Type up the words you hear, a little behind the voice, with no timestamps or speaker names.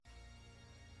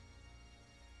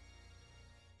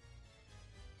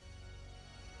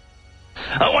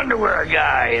I wonder where a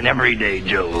guy, an everyday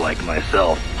Joe like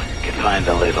myself, can find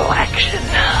a little action.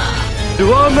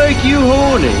 Do I make you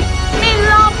horny? Me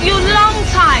love you long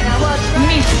time.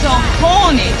 Me so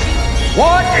horny.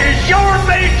 What is your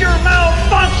major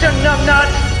malfunction,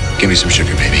 numbnuts? Give me some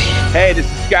sugar, baby. Hey, this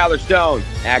is Skylar Stone,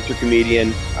 actor,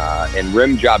 comedian, and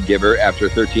rim job giver after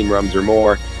 13 rums or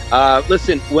more.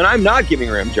 Listen, when I'm not giving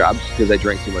rim jobs because I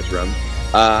drank too much rum,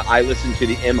 I listen to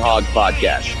the M-Hog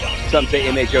podcast. Some say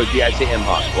M-H-O-G, I say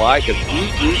M-Hog. Why? Because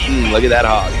look at that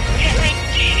hog.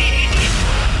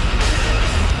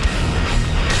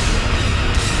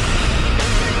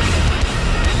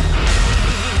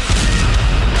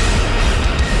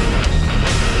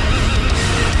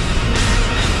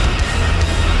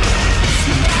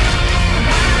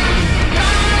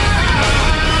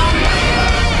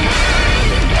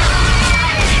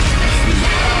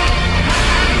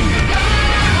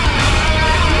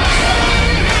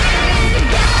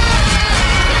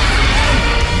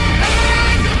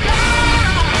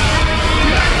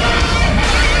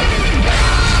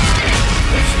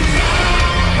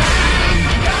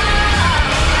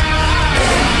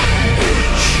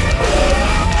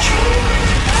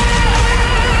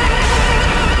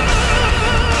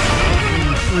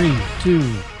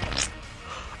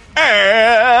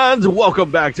 And welcome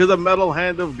back to the Metal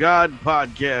Hand of God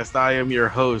podcast. I am your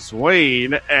host,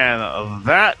 Wayne, and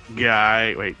that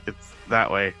guy, wait, it's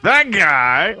that way. That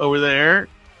guy over there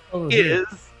is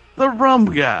the rum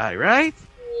guy, right?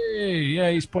 Hey,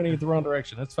 yeah, he's pointing at the wrong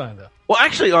direction. That's fine, though. Well,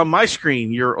 actually, on my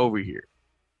screen, you're over here.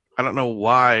 I don't know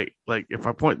why. Like, if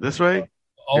I point this way,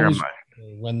 always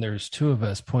when there's two of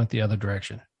us, point the other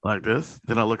direction. Like this,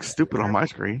 then I look stupid on my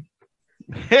screen.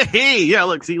 Hey, yeah,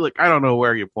 look, I don't know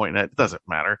where you're pointing at. It doesn't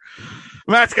matter.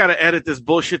 Matt's got to edit this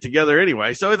bullshit together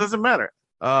anyway, so it doesn't matter.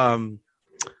 As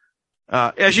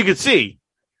you can see,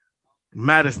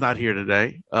 Matt is not here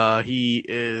today. He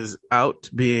is out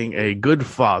being a good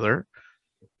father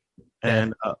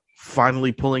and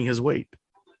finally pulling his weight.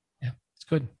 Yeah, it's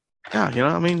good. Yeah,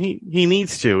 I mean, he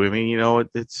needs to. I mean,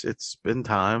 it's been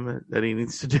time that he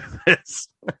needs to do this.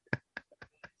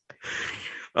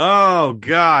 Oh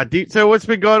God! So what's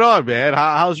been going on, man?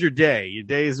 How's your day? Your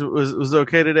day was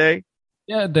okay today?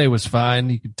 Yeah, the day was fine.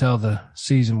 You could tell the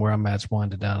season where I'm at's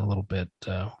winded down a little bit.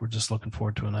 We're just looking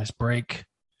forward to a nice break.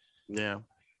 Yeah,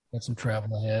 got some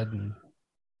travel ahead, and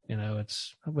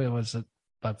it's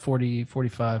about 40,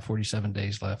 45, 47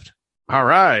 days left. All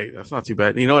right, that's not too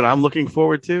bad. You know what I'm looking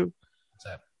forward to? What's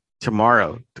that?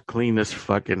 Tomorrow to clean this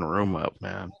fucking room up,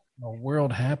 man. The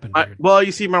world happened. Well,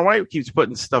 you see, my wife keeps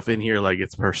putting stuff in here like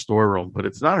it's her storeroom, but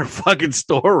it's not her fucking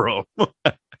storeroom.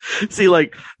 See,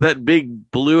 like that big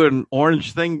blue and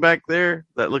orange thing back there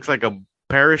that looks like a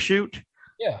parachute?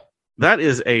 Yeah. That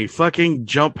is a fucking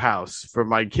jump house for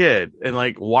my kid. And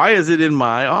like, why is it in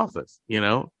my office?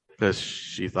 Because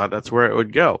she thought that's where it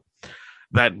would go.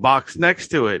 That box next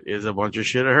to it is a bunch of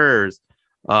shit of hers.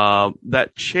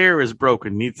 That chair is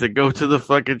broken, needs to go to the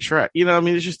fucking trash.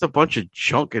 It's just a bunch of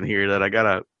junk in here that I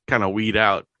gotta kind of weed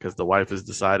out because the wife has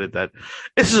decided that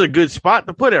this is a good spot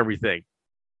to put everything.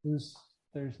 There's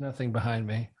nothing behind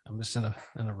me. I'm just in a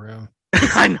room.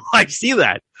 I know. I see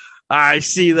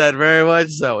that very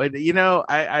much so. And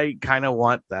I kind of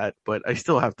want that, but I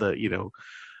still have to,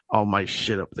 all my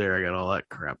shit up there. I got all that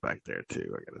crap back there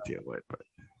too. I gotta deal with.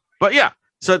 But yeah.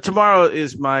 So tomorrow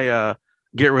is my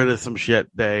get rid of some shit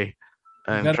day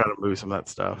and try to move some of that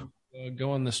stuff.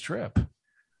 Go on this trip.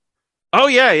 Oh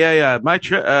yeah. My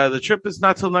trip, the trip is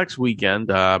not till next weekend.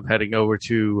 I'm heading over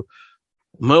to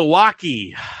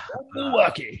Milwaukee.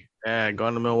 Yeah,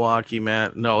 going to Milwaukee,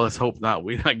 man. No, let's hope not.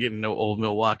 We're not getting no old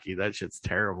Milwaukee. That shit's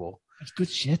terrible. That's good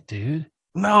shit, dude.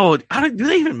 No, do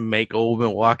they even make old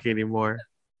Milwaukee anymore?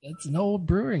 It's an old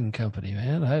brewing company,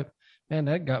 man.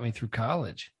 That got me through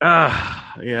college.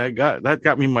 Yeah, that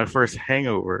got me my first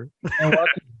hangover.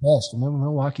 Milwaukee's best. Remember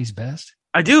Milwaukee's best?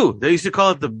 I do. They used to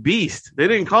call it the Beast. They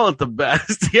didn't call it the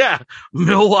best. Yeah,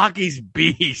 Milwaukee's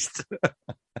Beast.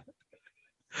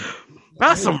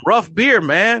 That's some rough beer,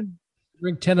 man.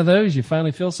 Drink 10 of those, you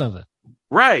finally feel something.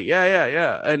 Right?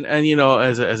 Yeah. And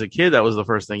as a kid, that was the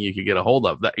first thing you could get a hold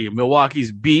of. That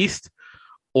Milwaukee's Beast,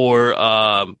 or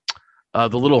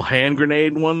the little hand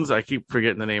grenade ones. I keep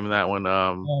forgetting the name of that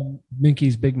one.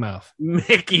 Mickey's Big Mouth.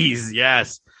 Mickey's,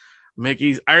 yes.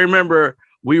 Mickey's. I remember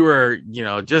we were,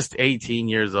 just 18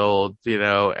 years old,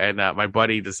 and my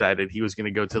buddy decided he was going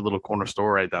to go to a little corner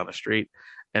store right down the street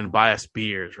and buy us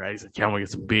beers, right? He's like, "Can we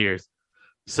get some beers?"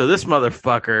 So this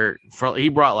motherfucker, he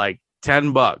brought like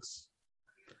 $10.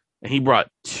 And he brought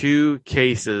 2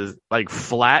 cases, like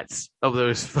flats of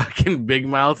those fucking Big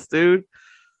Mouths, dude.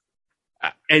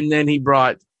 And then he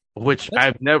brought which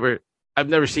I've never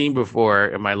seen before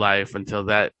in my life until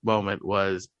that moment,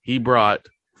 was he brought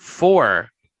 4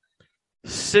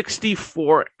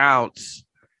 64-ounce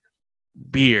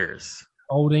beers.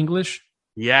 Old English?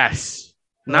 Yes.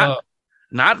 Not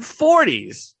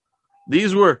 40s.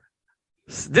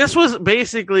 This was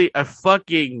basically a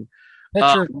fucking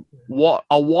a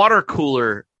water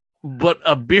cooler, but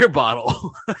a beer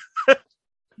bottle.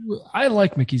 I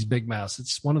like Mickey's Big Mouth.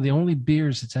 It's one of the only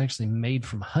beers that's actually made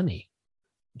from honey.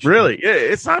 Really? Yeah,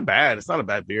 it's not bad. It's not a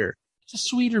bad beer. It's a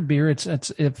sweeter beer. It's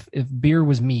if beer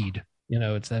was mead,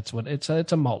 it's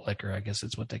a malt liquor. I guess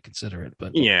it's what they consider it.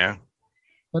 But yeah,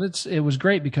 but it was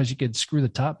great because you could screw the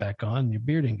top back on, and your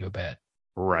beer didn't go bad.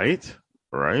 Right.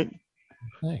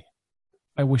 Hey,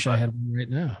 I wish I had one right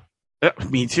now.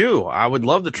 Me too. I would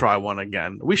love to try one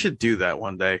again. We should do that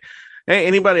one day. Hey,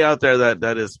 anybody out there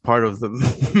that is part of the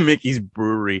Mickey's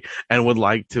Brewery and would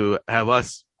like to have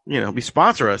us, be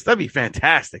sponsor us, that'd be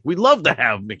fantastic. We'd love to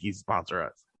have Mickey's sponsor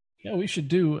us. Yeah, we should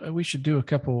do a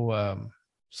couple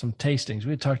some tastings.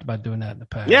 We had talked about doing that in the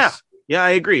past. Yeah, I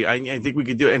agree. I think we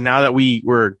could do it. And now that we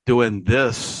were doing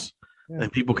this,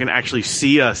 and people can actually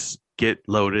see us get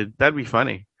loaded, that'd be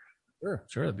funny. Sure,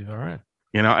 that'd be all right.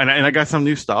 And I got some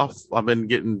new stuff. I've been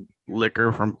getting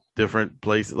liquor from different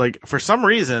places. Like for some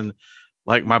reason,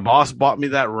 like my boss bought me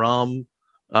that rum.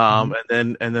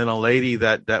 And then a lady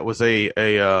that was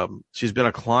she's been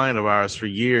a client of ours for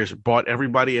years, bought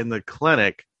everybody in the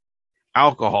clinic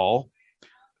alcohol.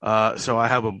 So I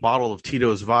have a bottle of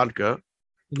Tito's vodka.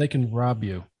 They can rob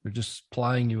you. They're just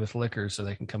plying you with liquor so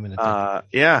they can come in and take it.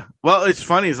 Yeah. Well, it's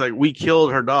funny. It's like we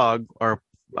killed her dog, or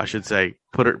I should say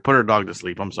put her dog to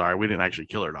sleep. I'm sorry. We didn't actually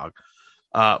kill her dog.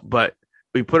 But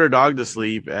we put her dog to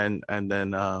sleep and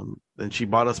then she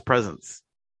bought us presents.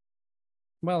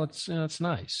 Well, it's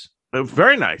nice.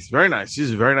 Very nice. Very nice.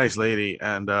 She's a very nice lady,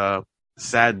 and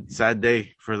sad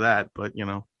day for that, but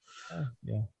yeah.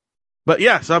 But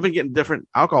yeah, so I've been getting different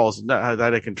alcohols that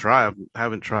I can try. I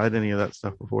haven't tried any of that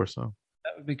stuff before, so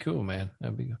that would be cool, man.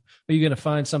 That'd be cool. Are you going to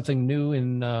find something new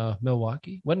in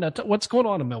Milwaukee? What's going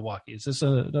on in Milwaukee? Is this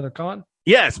another con?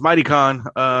 Yeah, it's Mighty Con.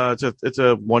 It's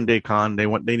a 1-day con.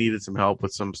 They needed some help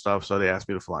with some stuff, so they asked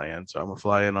me to fly in. So I'm gonna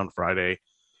fly in on Friday.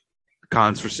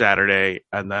 Cons for Saturday,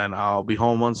 and then I'll be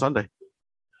home on Sunday.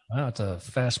 Wow, it's a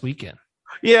fast weekend.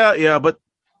 Yeah, but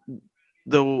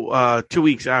the 2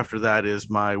 weeks after that is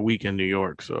my week in New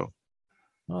York. So,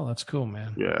 oh, that's cool,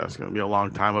 man. Yeah, it's gonna be a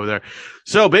long time over there.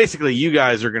 So basically, you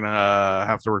guys are gonna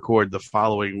have to record the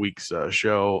following week's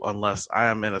show unless I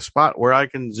am in a spot where I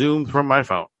can Zoom from my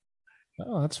phone.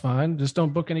 Oh, that's fine. Just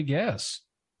don't book any guests.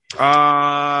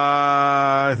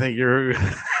 I think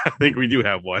we do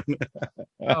have one.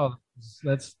 Oh,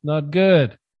 that's not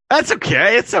good. That's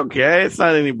okay. It's okay. It's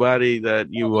not anybody that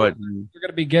you wouldn't. You're going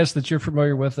to be guests that you're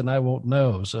familiar with, and I won't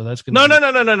know. So that's going. No.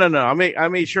 I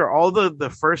made sure all the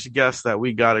first guests that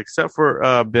we got, except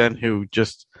for Ben, who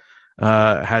just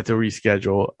had to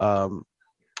reschedule.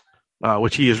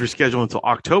 Which he is rescheduled until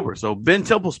October. So Ben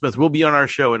Templesmith will be on our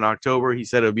show in October. He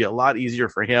said it would be a lot easier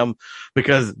for him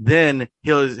because then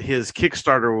his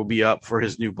Kickstarter will be up for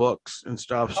his new books and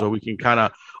stuff. So we can kind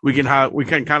of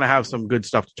have some good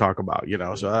stuff to talk about,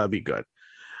 so that'd be good.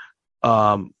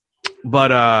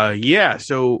 Yeah,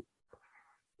 so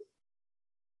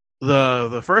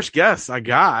the first guests I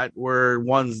got were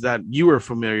ones that you were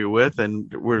familiar with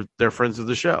and they're friends of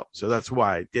the show. So that's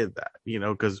why I did that,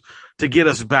 because to get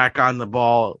us back on the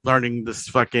ball, learning this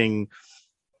fucking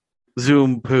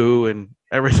Zoom poo and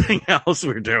everything else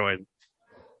we're doing.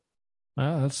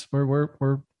 Well, that's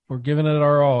we're giving it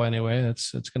our all anyway.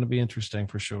 It's going to be interesting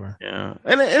for sure. Yeah.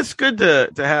 And it's good to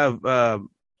have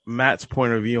Matt's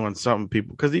point of view on some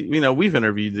people because, we've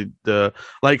interviewed the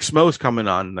like Smo's coming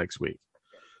on next week.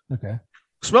 Okay.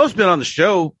 Smo's been on the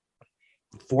show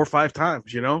 4 or 5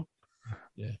 times, Yeah.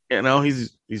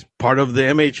 He's part of the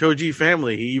MHOG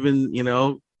family. He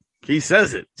even, he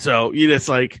says it. So it's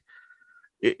like,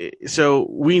 so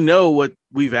we know what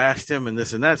we've asked him and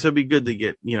this and that. So it'd be good to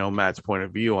get, Matt's point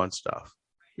of view on stuff.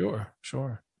 Sure.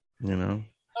 Oh,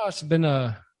 it's been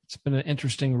an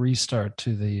interesting restart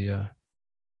to the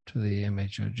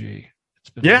MHOG.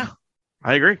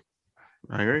 I agree.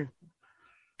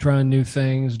 Trying new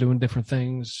things, doing different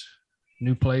things,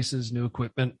 new places, new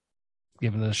equipment,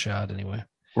 giving it a shot anyway.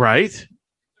 Right.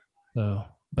 So,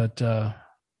 but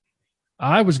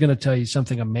I was going to tell you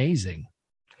something amazing.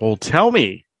 Well, tell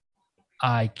me.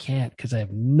 I can't because I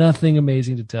have nothing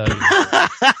amazing to tell you.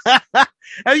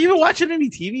 Have you been watching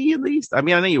any TV at least? I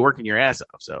mean, I know you're working your ass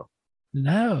off, so.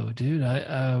 No, dude.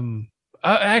 I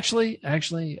actually,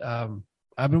 I've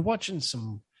been watching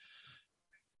some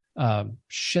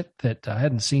shit that I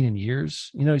hadn't seen in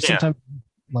years. You know, sometimes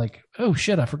like, oh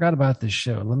shit, I forgot about this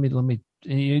show. Let me.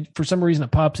 For some reason,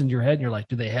 it pops into your head, and you're like,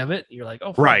 do they have it? And you're like,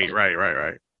 oh, right.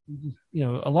 You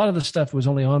know, a lot of the stuff was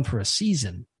only on for a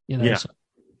season. You know, Yeah. so,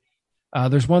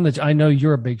 there's one that I know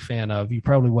you're a big fan of. You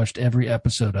probably watched every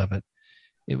episode of it.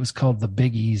 It was called The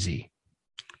Big Easy.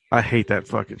 I hate that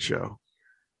fucking show.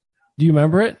 Do you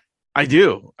remember it? I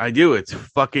do. It's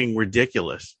fucking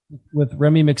ridiculous. With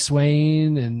Remy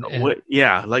McSwain and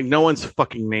Yeah, like no one's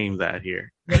fucking named that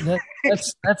here.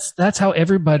 that's how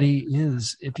everybody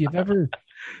is. If you've ever,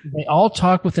 they all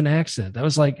talk with an accent. That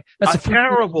was like that's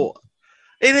terrible.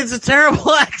 It is a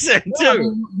terrible accent too. I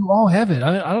mean, you all have it.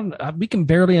 I don't. We can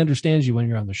barely understand you when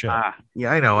you're on the show.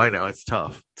 Yeah, I know. It's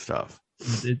tough.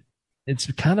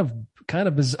 It's kind of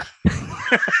bizarre.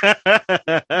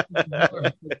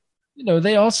 You know,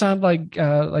 they all sound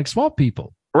like small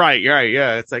people. Right.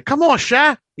 Yeah. It's like, come on,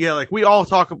 Sha. Yeah, like we all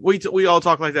talk. We all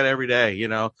talk like that every day. You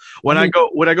know, when I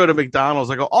go to McDonald's,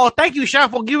 I go, oh, thank you, Sha,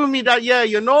 for giving me that. Yeah,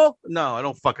 you know. No, I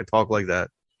don't fucking talk like that.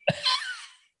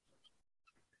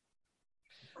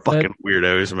 Fucking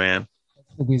weirdos, man.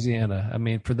 Louisiana. I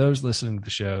mean, for those listening to the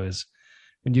show, is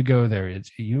when you go there, it's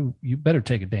you better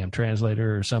take a damn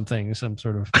translator or something, some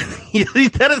sort of.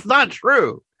 That is not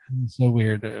true. It's so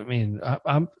weird. I mean,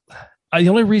 the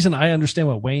only reason I understand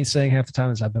what Wayne's saying half the time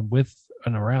is I've been with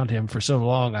and around him for so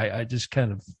long. I just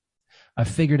kind of I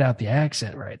figured out the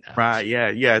accent right now. Right?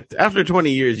 Yeah. After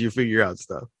 20 years, you figure out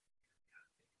stuff.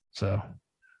 So,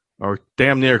 or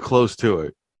damn near close to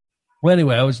it. Well,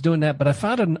 anyway, I was doing that, but I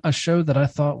found a show that I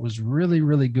thought was really,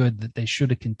 really good that they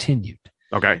should have continued.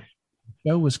 Okay.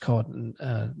 The show was called,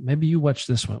 maybe you watched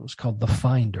this one. It was called The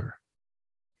Finder.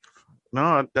 No,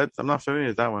 I'm not familiar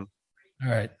with that one. All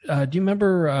right. Do you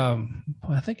remember,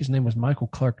 I think his name was Michael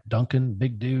Clark Duncan,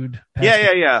 big dude.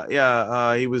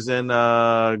 Yeah. He was in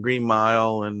Green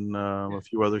Mile and a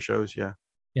few other shows, yeah.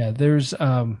 Yeah, there's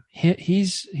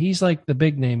he's like the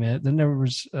big name in it. Then there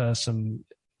was some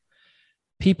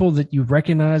people that you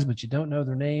recognize, but you don't know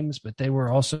their names, but they were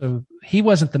also, he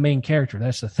wasn't the main character.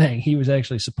 That's the thing. He was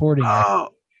actually supporting. Oh,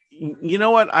 you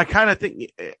know what? I kind of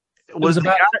think was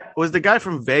the guy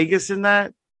from Vegas in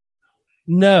that?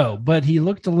 No, but he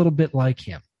looked a little bit like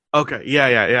him. Okay.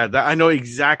 Yeah. I know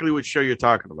exactly what show you're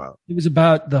talking about. It was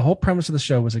about, the whole premise of the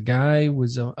show was a guy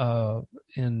was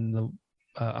in the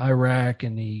Iraq,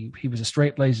 and he was a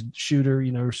straight-laced shooter,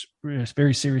 you know, a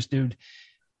very serious dude.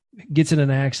 Gets in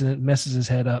an accident, messes his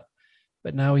head up,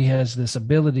 but now he has this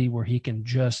ability where he can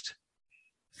just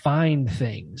find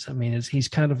things. I mean, he's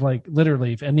kind of like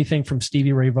literally anything from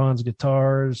Stevie Ray Vaughan's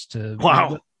guitars to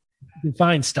wow, you can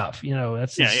find stuff. You know,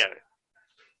 that's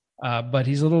but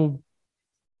he's a little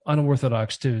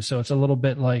unorthodox too, so it's a little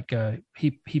bit like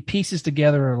he pieces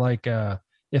together like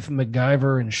if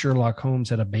MacGyver and Sherlock Holmes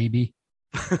had a baby.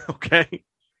 Okay.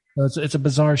 So it's a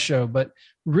bizarre show, but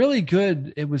really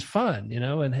good. It was fun, you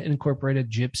know, and it incorporated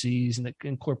gypsies, and it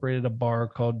incorporated a bar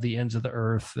called The Ends of the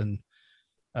Earth, and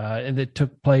it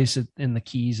took place in the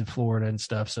Keys of Florida and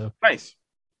stuff. So nice.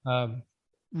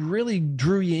 Really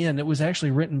drew you in. It was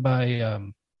actually written by,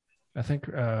 I think,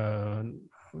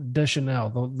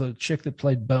 Deschanel, the chick that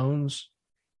played Bones.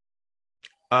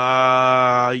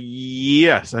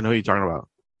 Yes, I know who you're talking about.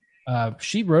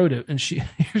 She wrote it, and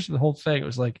here's the whole thing. It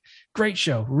was like, great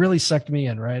show, really sucked me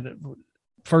in, right?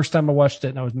 First time I watched it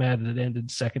and I was mad that it ended.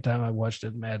 Second time I watched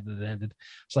it, mad that it ended.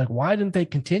 It's like, why didn't they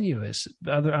continue this?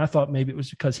 I thought maybe it was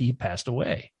because he passed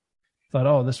away. Thought,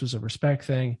 oh, this was a respect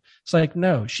thing. It's like,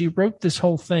 no, she wrote this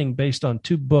whole thing based on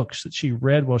 2 books that she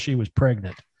read while she was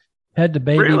pregnant. Had the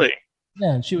baby. Really?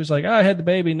 Yeah, and she was like, I had the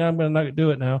baby, now I'm going to not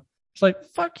do it now. It's like,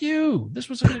 fuck you. This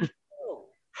was a good show.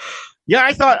 Yeah,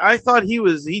 I thought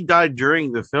he died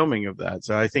during the filming of that.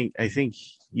 So I think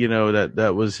you know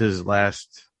that was his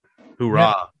last hoorah.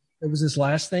 Yeah, it was his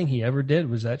last thing he ever did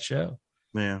was that show.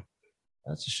 Yeah,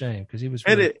 that's a shame because he was.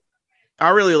 I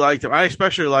really liked him. I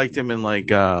especially liked him in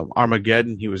like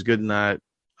Armageddon. He was good in that.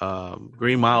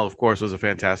 Green Mile, of course, was a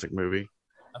fantastic movie.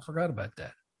 I forgot about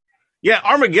that. Yeah,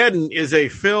 Armageddon is a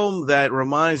film that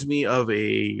reminds me of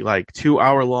a like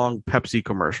 2-hour-long Pepsi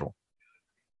commercial.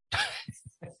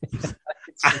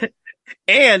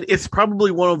 And it's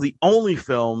probably one of the only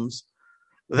films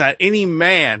that any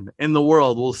man in the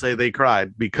world will say they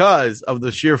cried because of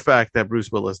the sheer fact that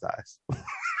Bruce Willis dies.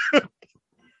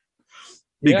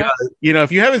 Because, you know,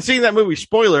 if you haven't seen that movie,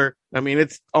 spoiler, I mean,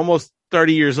 it's almost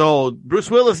 30 years old. Bruce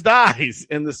Willis dies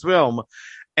in this film,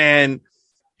 and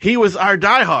he was our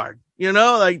diehard, you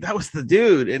know, like that was the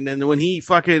dude. And then when he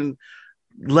fucking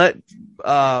let,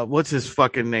 what's his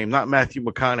fucking name? Not Matthew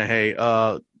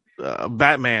McConaughey,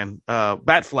 Batman,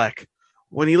 Batfleck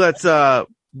when he lets Ben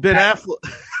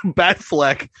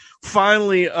Batfleck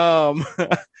finally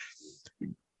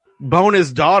bone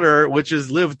his daughter, which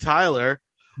is Liv Tyler,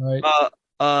 Right.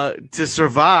 to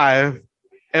survive.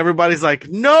 Everybody's like,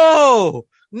 no,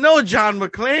 John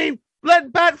McClane,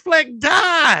 let Batfleck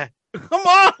die. Come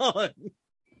on.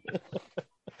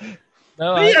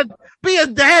 No, Be a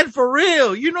dad for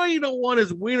real. You know you don't want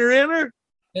his wiener in her.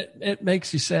 it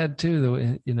makes you sad too,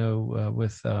 though. You know,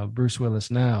 with Bruce Willis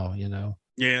now. You know.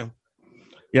 Yeah,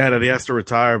 that he has to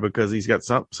retire because he's got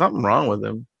something wrong with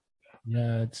him.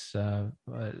 Yeah, it's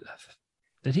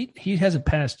that he hasn't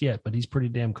passed yet, but he's pretty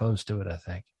damn close to it, I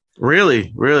think.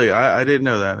 Really? I didn't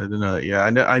know that. Yeah,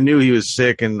 I knew he was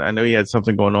sick, and I know he had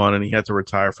something going on, and he had to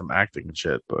retire from acting and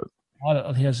shit. But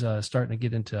He has starting to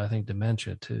get into, I think,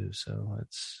 dementia too. So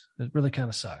it really kind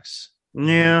of sucks.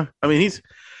 yeah, I mean, he's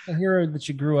A hero that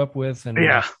you grew up with, and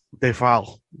they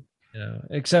foul. you know,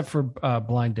 except for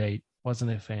Blind Date,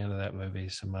 wasn't a fan of that movie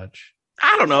so much.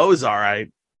 I don't know. It was all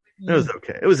right. It was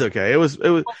okay. It was okay. It was.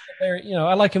 You know,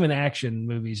 I like him in action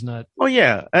movies, not Oh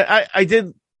yeah, I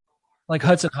did. like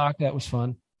Hudson Hawk. That was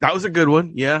fun. That was a good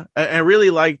one. Yeah, I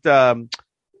really liked. What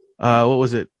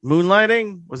was it?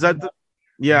 Moonlighting? Was that?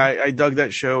 I dug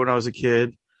that show when I was a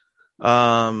kid.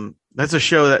 That's a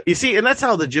show that you see, and that's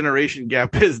how the generation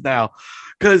gap is now,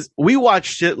 because we watch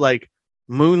shit like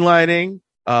Moonlighting,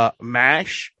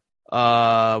 MASH,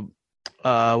 what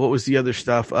was the other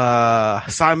stuff?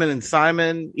 Simon and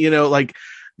Simon, you know, like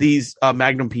these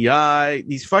Magnum PI,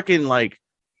 these fucking like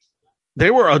they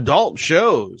were adult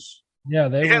shows. Yeah,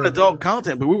 They had adult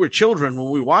content, but we were children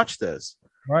when we watched this.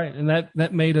 right, and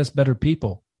that made us better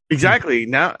people. Exactly.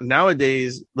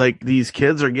 Nowadays, like these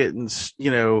kids are getting,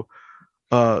 you know,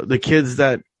 the kids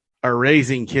that are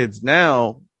raising kids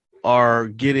now are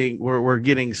getting, we're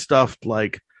getting stuffed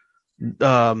like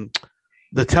the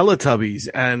Teletubbies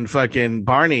and fucking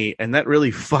Barney, and that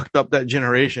really fucked up that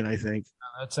generation, I think.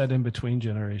 That's that in between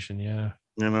generation. Yeah.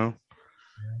 You know,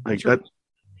 like that.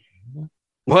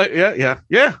 What?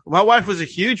 Yeah. My wife was a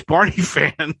huge Barney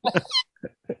fan.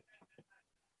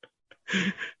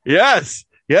 Yes.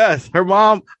 Her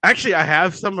mom. Actually, I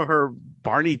have some of her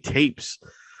Barney tapes.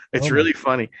 It's really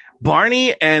funny.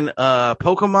 Barney and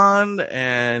Pokemon,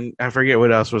 and I forget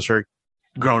what else was her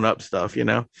grown-up stuff. You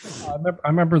know. I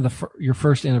remember your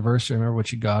first anniversary. I remember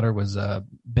what you got her was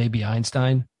Baby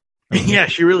Einstein. Yeah,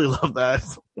 she really loved that.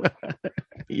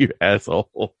 You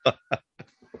asshole.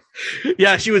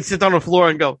 Yeah, she would sit on the floor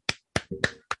and go.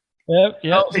 Yep. You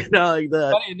know, like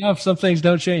that. Funny enough, some things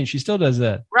don't change. She still does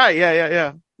that. Right?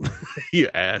 Yeah. You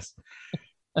ass.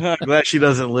 I'm glad she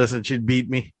doesn't listen. She'd beat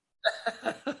me.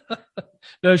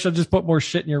 No, she'll just put more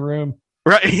shit in your room.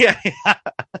 Right? Yeah.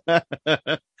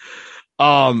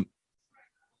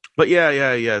 But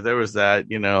yeah. There was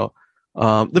that. You know.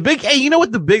 You know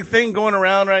what the big thing going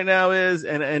around right now is,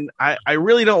 and I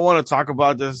really don't want to talk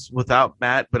about this without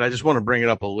Matt, but I just want to bring it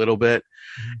up a little bit.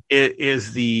 It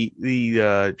is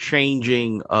the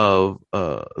changing of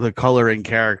the coloring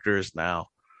characters now.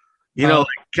 You know, like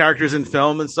characters in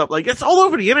film and stuff. Like it's all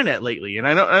over the internet lately, and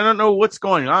I don't know what's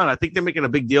going on. I think they're making a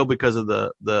big deal because of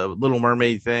the Little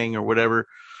Mermaid thing or whatever.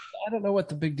 I don't know what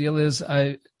the big deal is.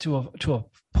 To a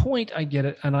point, I get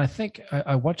it, and I think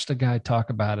I watched a guy talk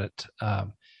about it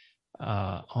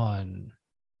on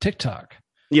TikTok.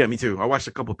 Yeah, me too. I watched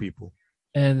a couple people,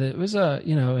 and it was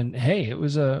wasn't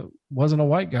a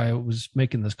white guy who was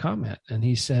making this comment, and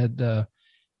he said,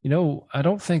 I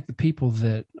don't think the people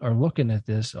that are looking at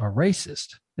this are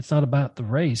racist. It's not about the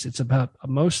race. It's about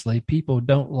mostly people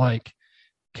don't like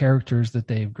characters that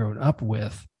they've grown up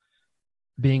with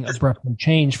being abruptly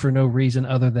changed for no reason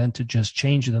other than to just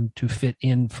change them to fit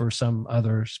in for some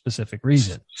other specific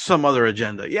reason. Some other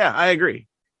agenda. Yeah, I agree.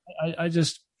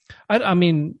 I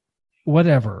mean,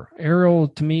 whatever. Ariel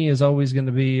to me is always going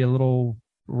to be a little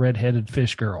redheaded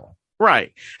fish girl.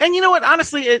 Right. And you know what?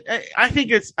 Honestly, I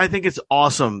think it's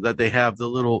awesome that they have the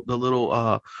little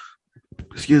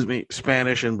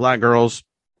Spanish and black girls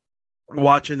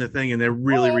watching the thing, and they're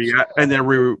really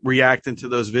reacting to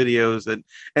those videos, and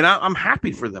I'm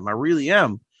happy for them. I really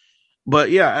am.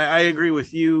 But yeah, I agree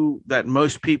with you that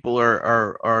most people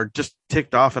are just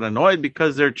ticked off and annoyed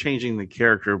because they're changing the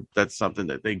character. That's something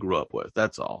that they grew up with.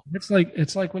 That's all. It's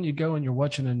like when you go and you're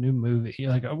watching a new movie,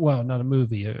 like, well, not a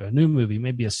movie, a new movie,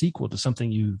 maybe a sequel to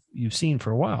something you've seen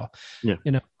for a while. Yeah.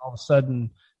 You know, all of a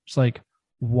sudden it's like,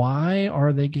 why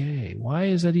are they gay? Why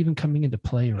is that even coming into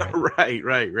play right now?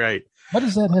 Right. What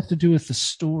does that have to do with the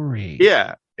story?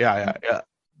 Yeah.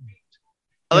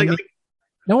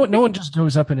 No one just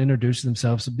goes up and introduces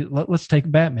themselves. Let's take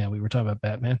Batman. We were talking about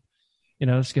Batman. You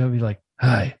know, let's go be like,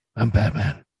 "Hi, I'm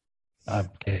Batman. I'm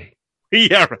gay."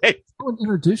 Yeah, right. No one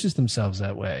introduces themselves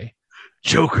that way.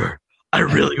 Joker, I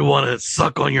really want to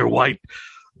suck on your white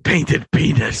painted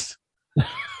penis.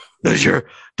 Does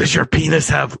your penis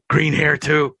have green hair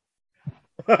too?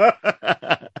 Why,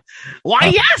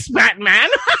 yes, Batman.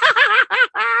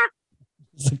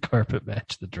 It's a carpet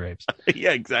match the drapes.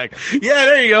 Yeah, exactly. Yeah,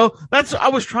 there you go. I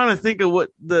was trying to think of what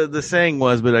the saying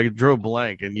was, but I drew a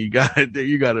blank, and you got it.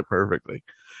 You got it perfectly.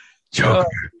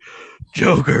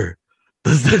 Joker.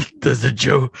 Does the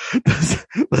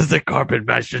carpet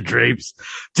match the drapes?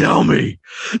 Tell me.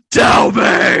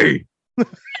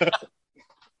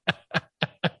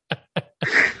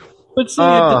 But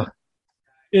see,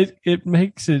 it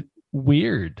makes it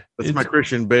weird. That's my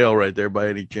Christian Bale right there, by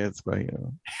any chance.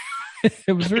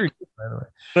 It was very good, by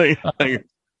the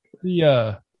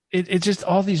way. It's just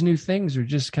all these new things are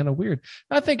just kind of weird.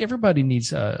 I think everybody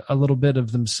needs a little bit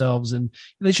of themselves, and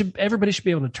everybody should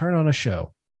be able to turn on a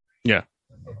show. Yeah.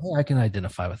 Hey, I can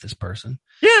identify with this person.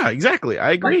 Yeah, exactly.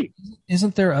 I agree.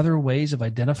 Isn't there other ways of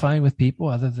identifying with people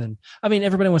other than,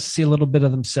 everybody wants to see a little bit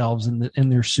of themselves in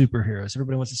their superheroes.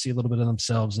 Everybody wants to see a little bit of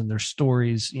themselves in their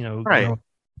stories, Right.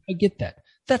 I get that.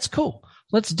 That's cool.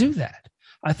 Let's do that.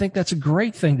 I think that's a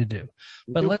great thing to do.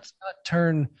 But let's not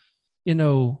turn,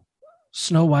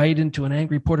 Snow White into an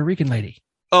angry Puerto Rican lady.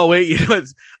 Oh wait,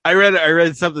 I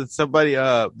read something. Somebody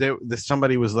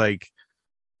somebody was like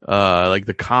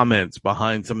the comments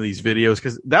behind some of these videos,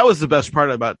 because that was the best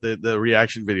part about the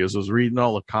reaction videos, was reading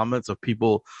all the comments of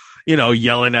people,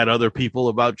 yelling at other people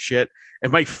about shit.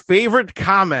 And my favorite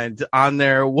comment on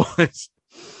there was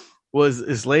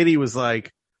this lady was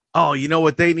like, "Oh, you know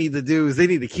what they need to do is they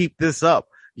need to keep this up.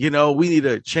 We need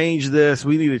to change this.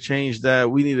 We need to change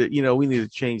that. We need to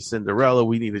change Cinderella.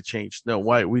 We need to change Snow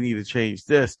White. We need to change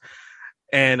this.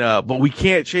 And, but we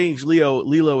can't change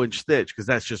Lilo and Stitch, because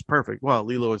that's just perfect." Well,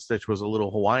 Lilo and Stitch was a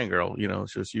little Hawaiian girl,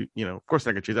 it's just, of course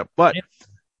I can change that. But,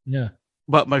 yeah.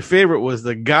 But my favorite was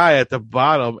the guy at the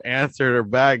bottom answered her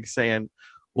back saying,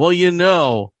 "Well,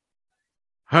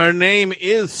 her name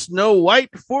is Snow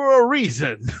White for a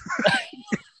reason."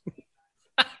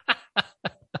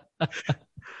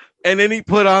 And then he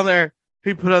put on there,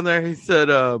 he said,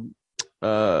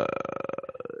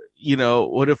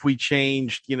 what if we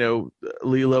changed,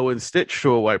 Lilo and Stitch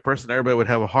to a white person? Everybody would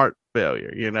have a heart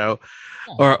failure,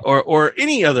 or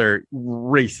any other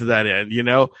race to that end,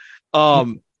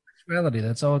 Reality.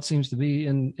 That's all it seems to be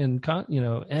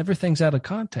everything's out of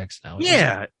context now.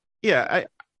 Yeah.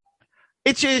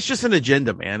 It's just an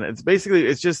agenda, man.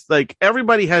 It's just like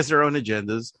everybody has their own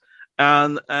agendas,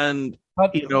 and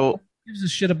gives a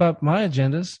shit about my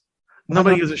agendas.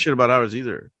 Nobody gives a shit about ours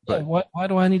either. But why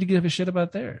do I need to give a shit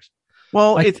about theirs?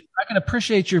 Well, I can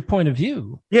appreciate your point of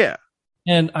view. Yeah.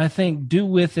 And I think do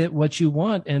with it what you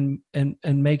want and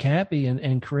make happy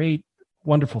and create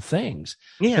wonderful things.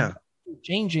 Yeah. But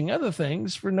changing other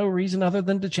things for no reason other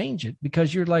than to change it,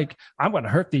 because you're like, I'm going to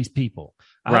hurt these people.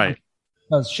 Right.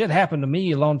 Because shit happened to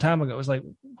me a long time ago. It was like,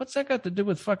 what's that got to do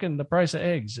with fucking the price of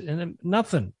eggs? And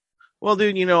nothing. Well,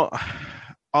 dude, all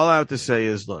I have to say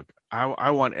is, look,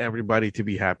 I want everybody to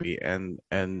be happy and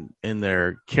in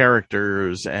their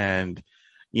characters and,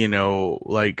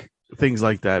 things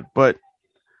like that. But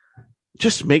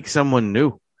just make someone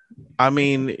new. I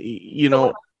mean,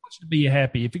 to be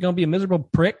happy. If you're going to be a miserable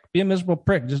prick, be a miserable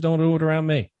prick. Just don't do it around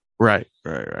me. Right.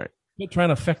 You're trying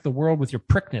to affect the world with your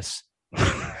prickness.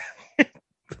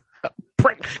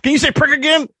 Prick. Can you say prick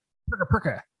again?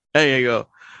 Pricker. There you go.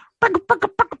 Prick.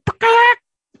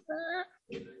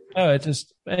 Oh,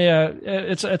 it's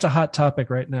a hot topic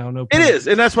right now. No, it is,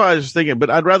 and that's why I was just thinking. But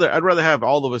I'd rather have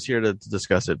all of us here to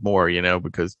discuss it more,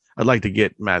 because I'd like to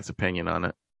get Matt's opinion on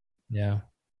it. Yeah.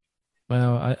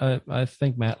 Well, I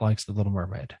think Matt likes the Little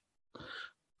Mermaid.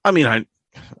 I mean,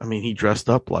 he dressed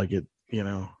up like it.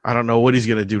 I don't know what he's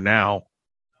gonna do now.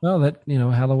 Well, that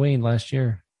Halloween last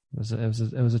year it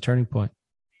was a turning point.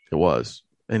 It was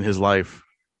in his life.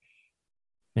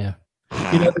 Yeah.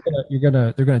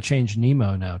 They're gonna change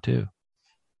Nemo now too.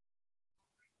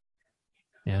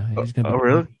 Yeah, he's gonna. Oh,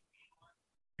 really?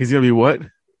 He's gonna be what?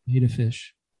 Beta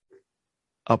fish.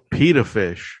 A pita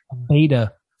fish. A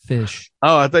beta fish.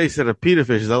 Oh, I thought you said a pita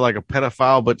fish. Is that like a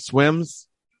pedophile but swims?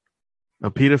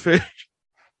 A pita fish?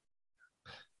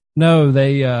 No,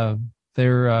 they're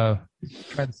trying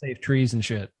to save trees and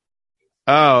shit.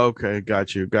 Oh, okay.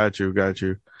 Got you.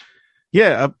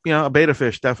 Yeah, a beta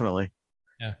fish, definitely.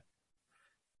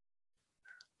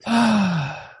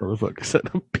 Motherfucker said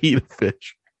a pita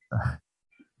fish.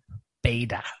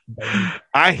 Beta.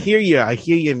 I hear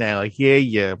you now. I hear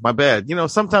you. My bad.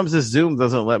 Sometimes this Zoom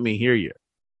doesn't let me hear you.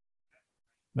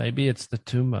 Maybe it's the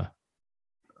Tuma.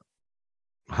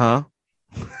 Huh?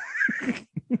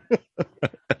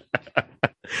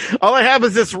 All I have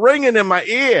is this ringing in my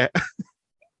ear.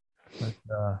 But,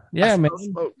 yeah, man.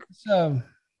 Smoke.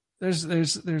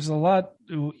 There's a lot.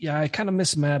 Yeah, I kind of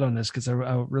miss Matt on this because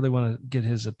I really want to get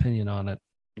his opinion on it.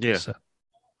 Yeah. So,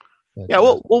 but, Yeah,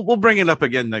 we'll bring it up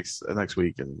again next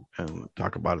week and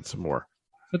talk about it some more.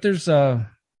 But there's other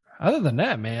than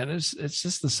that, man, it's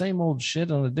just the same old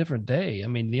shit on a different day. I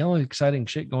mean, the only exciting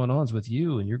shit going on is with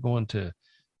you, and you're going to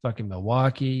fucking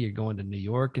Milwaukee. You're going to New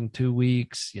York in 2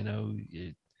 weeks. You know,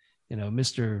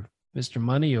 Mr.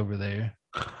 Money over there.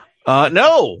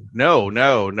 No,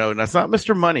 that's not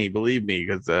Mr. Money. Believe me,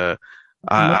 because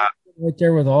right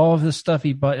there with all of the stuff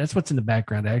he bought. That's what's in the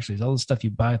background. Actually, is all the stuff you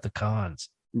buy at the cons.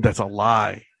 That's a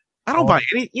lie. I don't buy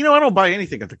any. I don't buy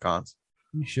anything at the cons.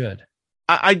 You should.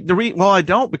 I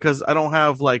don't because I don't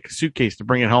have like a suitcase to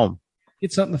bring it home.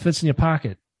 Get something that fits in your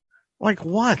pocket. Like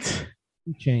what?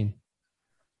 Chain.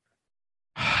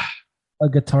 A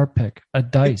guitar pick. A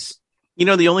dice.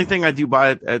 The only thing I do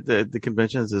buy at the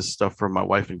conventions is stuff for my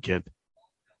wife and kid.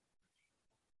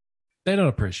 They don't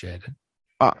appreciate it.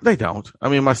 They don't. I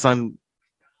mean, my son,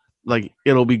 like,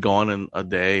 it'll be gone in a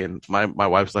day, and my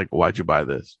wife's like, "Why'd you buy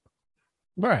this?"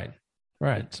 Right.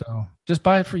 So just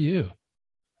buy it for you.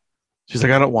 She's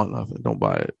like, "I don't want nothing. Don't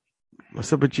buy it." I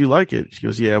said, "But you like it." She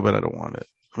goes, "Yeah, but I don't want it."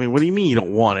 I mean, what do you mean you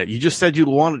don't want it? You just said you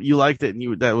wanted, you liked it,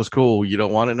 and that was cool. You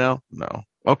don't want it now? No.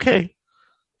 Okay.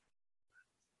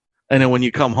 And then when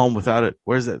you come home without it,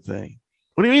 where's that thing?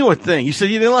 What do you mean what thing? You said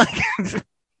you didn't like it.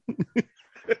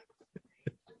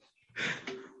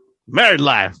 Married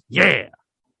life. Yeah.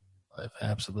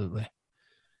 Absolutely.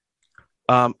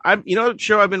 Show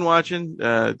I've been watching,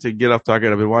 to get off talking,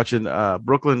 I've been watching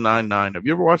Brooklyn Nine-Nine. Have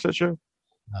you ever watched that show?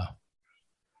 No.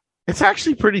 It's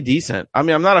actually pretty decent. I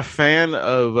mean, I'm not a fan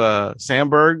of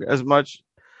Sandberg as much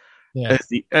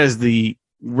as the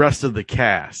rest of the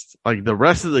cast. Like, the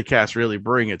rest of the cast really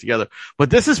bring it together. But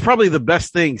this is probably the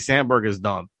best thing Sandberg has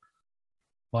done.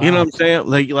 Wow. You know what I'm saying?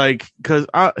 Like, because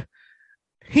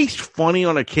he's funny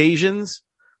on occasions,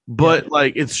 but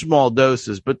like in small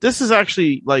doses. But this is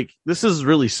actually this is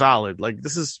really solid. Like,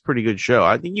 this is a pretty good show.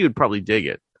 I think you would probably dig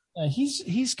it.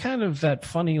 He's kind of that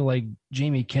funny, like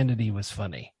Jamie Kennedy was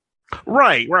funny.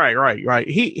 Right.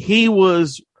 He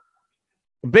was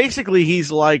basically,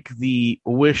 he's like the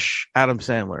Wish Adam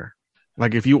Sandler.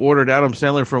 Like, if you ordered Adam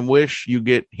Sandler from Wish, you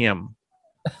get him.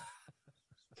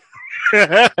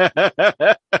 That's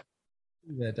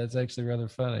actually rather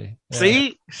funny. Yeah.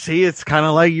 See, it's kind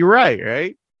of like you're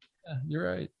right? Yeah, you're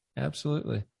right.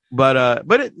 Absolutely. But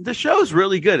the show's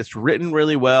really good. It's written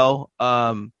really well.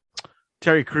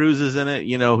 Terry Crews is in it.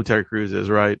 You know who Terry Crews is,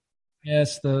 right?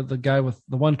 Yes, the guy with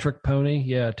the one trick pony.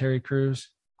 Yeah, Terry Crews.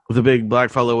 The big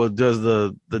black fellow who does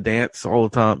the dance all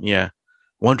the time. Yeah.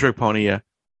 One trick pony. Yeah.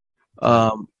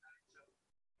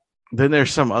 Then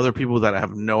there's some other people that I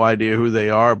have no idea who they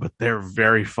are, but they're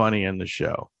very funny in the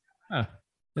show. Huh.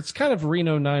 It's kind of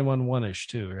Reno 911-ish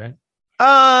too, right?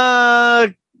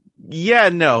 Yeah,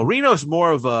 no. Reno's more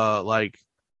of a like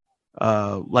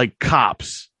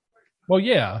Cops. Well,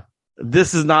 yeah.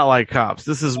 This is not like Cops.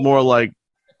 This is more like,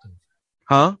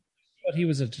 huh? But he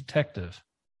was a detective.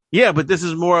 Yeah, but this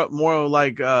is more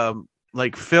like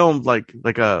filmed like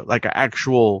a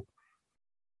actual.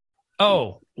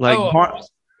 Like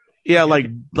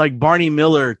Barney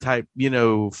Miller type,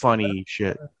 funny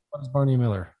shit. What is Barney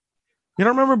Miller? You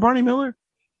don't remember Barney Miller?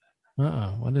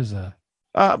 What is that?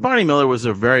 Barney Miller was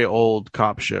a very old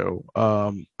cop show,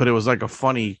 but it was like a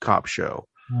funny cop show.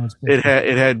 It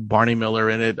had Barney Miller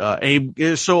in it. Abe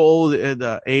is so old.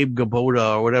 Abe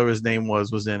Gaboda or whatever his name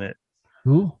was in it.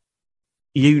 Who?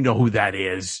 You know who that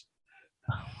is?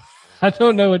 I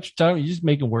don't know what you're talking about. You're just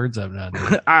making words up now.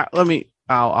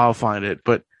 I'll find it.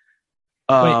 But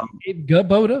wait, Abe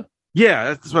Gaboda? Yeah,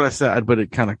 that's what I said, but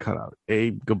it kind of cut out.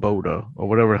 Abe Gaboda or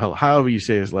whatever the hell, however you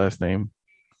say his last name.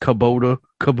 Caboodle.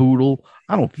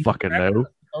 I don't fucking know.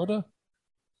 Kubota?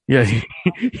 Yeah,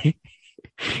 he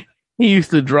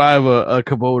used to drive a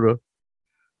Kubota.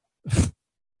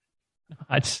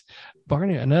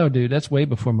 Barney. No, dude, that's way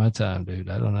before my time, dude.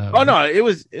 I don't know. Oh no, it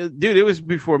was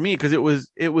before me because it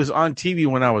was on TV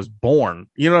when I was born.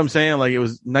 You know what I'm saying? Like, it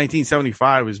was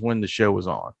 1975 is when the show was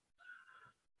on.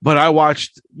 But I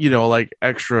watched, like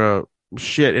extra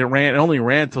shit. It only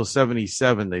ran till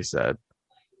 77. They said.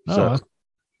 Oh,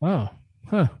 wow.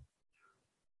 Huh.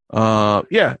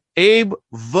 Yeah, Abe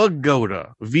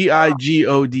Vigoda,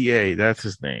 Vigoda. That's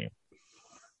his name.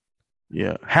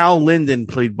 Yeah, Hal Linden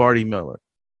played Barney Miller.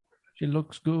 She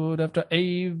looks good after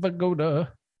Abe Vigoda.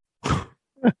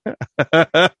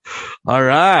 All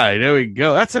right, there we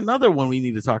go. That's another one we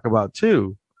need to talk about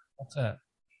too. What's that?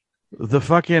 The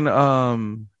fucking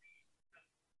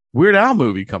Weird Al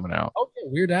movie coming out. Oh, yeah,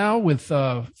 Weird Al with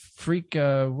freak.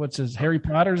 What's his Harry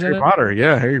Potter's in Harry it? Potter,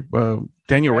 yeah.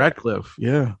 Daniel Radcliffe,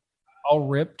 yeah. All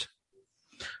ripped.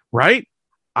 Right?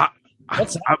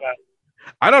 What's that about?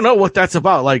 I don't know what that's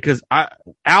about. Like, because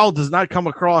Al does not come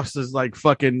across as like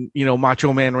fucking,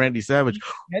 Macho Man Randy Savage.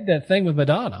 He had that thing with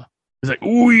Madonna. He's like,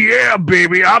 oh yeah,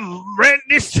 baby, I'm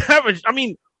Randy Savage. I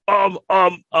mean, I'm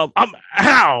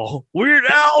Al, Weird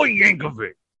Al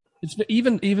Yankovic. It's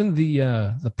even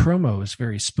the promo is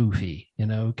very spoofy,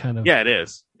 kind of. Yeah, it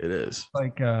is. It is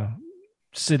like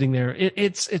sitting there.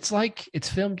 It's like it's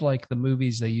filmed like the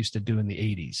movies they used to do in the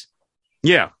 80s.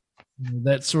 Yeah,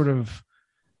 that sort of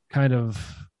kind of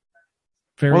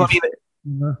very. Well,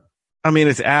 I mean,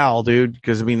 it's Al, dude,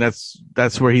 because I mean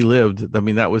that's where he lived. I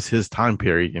mean, that was his time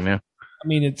period, I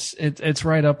mean, it's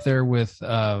right up there with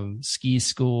Ski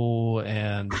School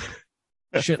and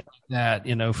shit like that,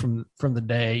 from the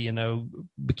day,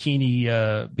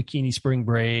 bikini spring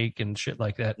break and shit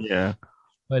like that. Yeah,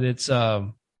 but it's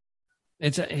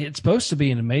supposed to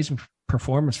be an amazing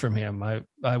performance from him. I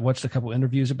watched a couple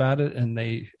interviews about it, and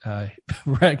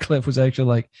Radcliffe was actually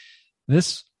like,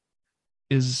 "This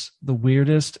is the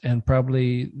weirdest and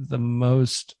probably the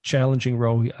most challenging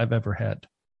role I've ever had."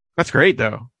 That's great,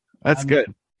 though. That's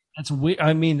good. That's weird.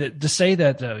 I mean, to say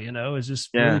that though, is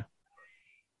just yeah. Weird.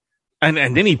 And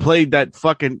then he played that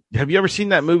fucking. Have you ever seen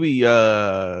that movie,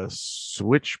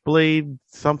 Switchblade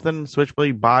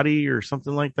Body or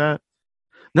something like that?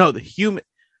 No, the human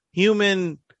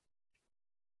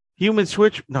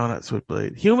switch. No, not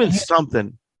Switchblade. Human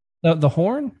something. The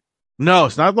Horn? No,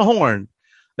 it's not The Horn.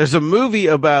 There's a movie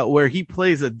about where he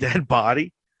plays a dead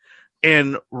body,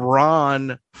 and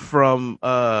Ron from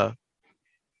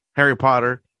Harry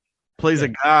Potter plays a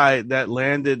guy that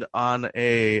landed on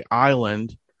a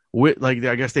island with, like,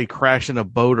 I guess they crashed in a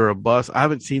boat or a bus. I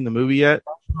haven't seen the movie yet.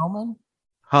 Ron Perlman?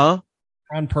 Huh?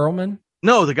 Ron Perlman?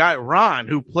 No, the guy Ron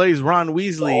who plays Ron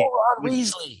Weasley. Oh, Ron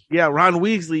Weasley. Yeah, Ron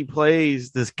Weasley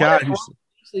plays this guy. Ron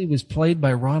Weasley was played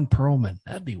by Ron Perlman.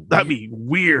 That'd be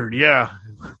weird. Yeah.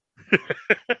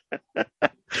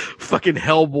 Fucking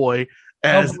Hellboy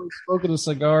as smoking a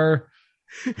cigar,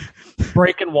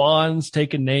 breaking wands,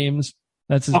 taking names.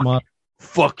 That's his motto.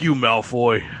 Fuck you,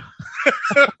 Malfoy.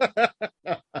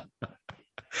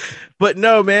 But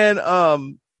no, man.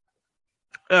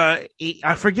 I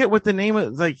forget what the name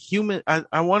of, like, human.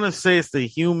 I want to say it's the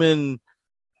human.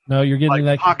 No, you're getting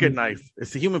that pocket knife.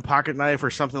 It's the human pocket knife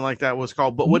or something like that was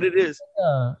called. But what it is,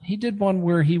 he did one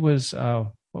where he was.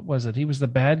 What was it? He was the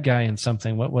bad guy in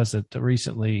something. What was it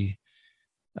recently?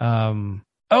 Was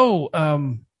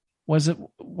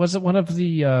it one of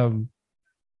the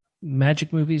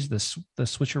magic movies, the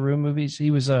switcheroo movies?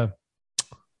 He was the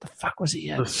fuck was he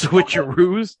in? The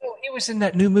switcheroos? He was in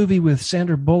that new movie with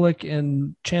Sandra Bullock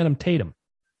and Channing Tatum.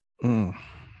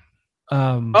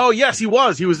 Oh yes, he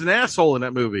was. He was an asshole in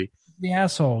that movie. The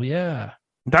asshole, yeah.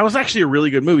 That was actually a really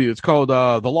good movie. It's called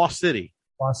The Lost City.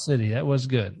 Lost City. That was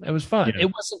good. It was fun. Yeah.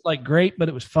 It wasn't like great, but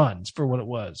it was fun for what it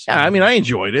was. Yeah, I mean, I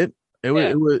enjoyed it.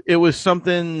 It was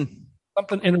something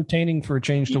entertaining for a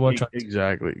change to watch.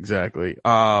 Exactly. It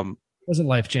wasn't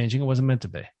life changing. It wasn't meant to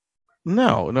be.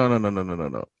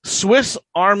 No. Swiss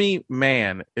Army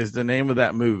Man is the name of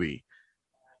that movie,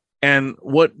 and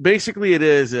what basically it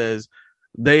is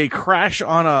they crash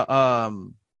on a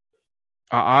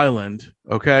island,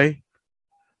 okay,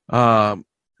 and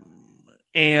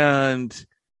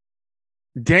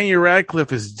Daniel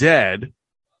Radcliffe is dead,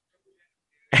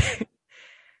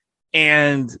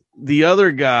 and the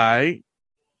other guy,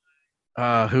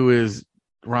 who is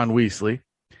Ron Weasley,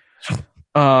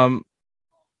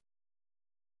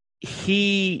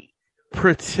 he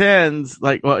pretends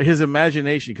like, well, his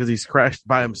imagination, because he's crashed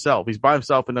by himself. He's by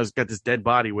himself and has got this dead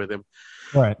body with him.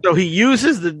 Right. So he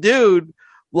uses the dude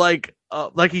like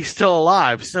he's still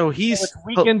alive. So he's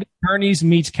Weekend at Bernie's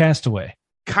meets Castaway.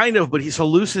 Kind of, but he's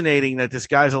hallucinating that this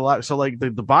guy's alive. So like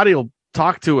the body will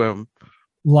talk to him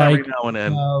like every now and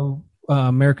then.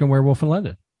 American Werewolf in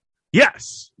London.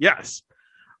 Yes.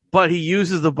 But he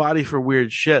uses the body for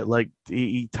weird shit. Like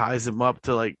he ties him up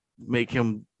to like make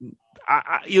him.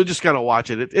 You just gotta watch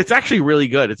it. It's actually really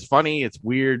good. It's funny. It's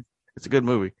weird. It's a good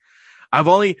movie.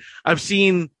 I've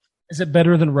seen. Is it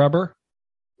better than Rubber?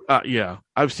 Yeah,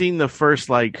 I've seen the first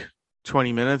like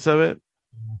 20 minutes of it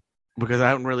because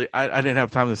I didn't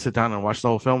have time to sit down and watch the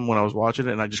whole film when I was watching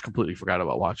it, and I just completely forgot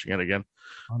about watching it again.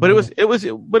 But it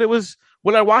was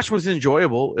what I watched was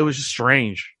enjoyable. It was just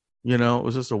strange, it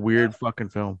was just a weird fucking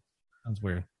film. Sounds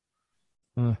weird.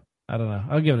 I don't know.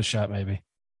 I'll give it a shot, maybe.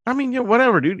 I mean,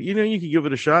 whatever, dude. You can give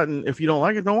it a shot, and if you don't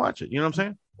like it, don't watch it. You know what I'm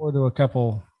saying? Or do a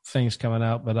couple things coming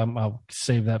out, but I'll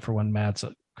save that for when Matt's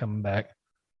coming back.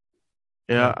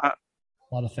 Yeah,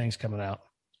 A lot of things coming out.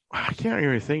 I can't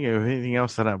even think of anything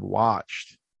else that I've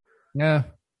watched Yeah.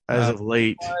 as of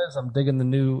late. I'm digging the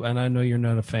new, and I know you're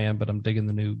not a fan, but I'm digging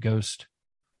the new Ghost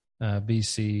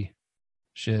BC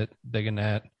shit. Digging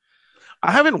that.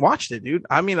 I haven't watched it, dude.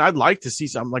 I mean, I'd like to see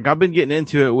something. Like I've been getting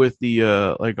into it with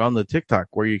the like on the TikTok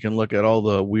where you can look at all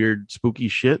the weird, spooky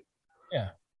shit. Yeah,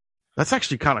 that's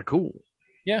actually kind of cool.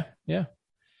 Yeah.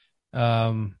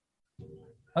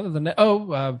 Other than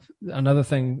that, another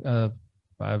thing,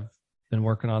 I've been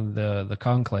working on the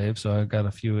Conclave, so I've got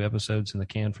a few episodes in the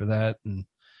can for that, and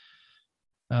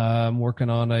I'm working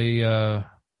on I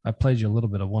played you a little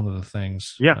bit of one of the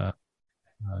things. Yeah,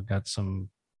 I got some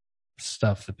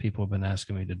stuff that people have been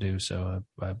asking me to do, so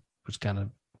I was kind of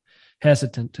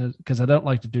hesitant to, because I don't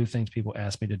like to do things people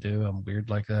ask me to do. I'm weird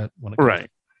like that when it comes right.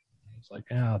 It's like,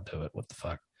 yeah, I'll do it. What the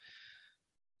fuck?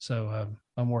 So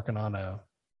I'm working on a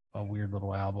weird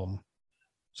little album.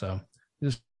 So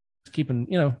just keeping,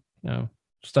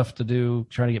 stuff to do,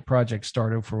 trying to get projects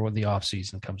started for when the off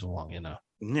season comes along,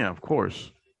 Yeah, of course.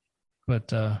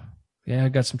 But I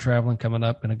got some traveling coming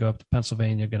up. Going to go up to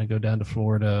Pennsylvania. Going to go down to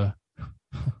Florida.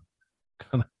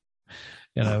 I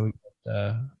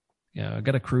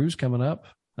got a cruise coming up.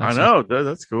 I know.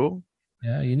 That's cool.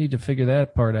 Yeah, you need to figure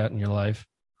that part out in your life.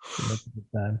 That's a good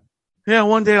time. Yeah,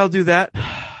 one day I'll do that.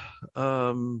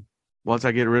 Once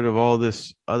I get rid of all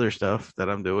this other stuff that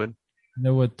I'm doing. You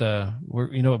know what boat we're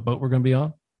going to be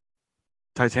on?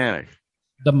 Titanic.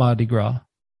 The Mardi Gras.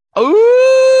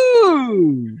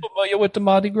 Ooh! Familiar with the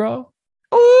Mardi Gras?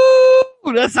 Ooh!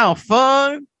 That sounds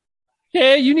fun.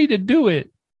 Yeah, you need to do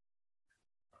it.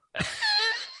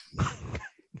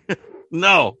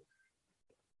 No.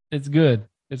 It's good.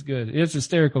 It's good. It's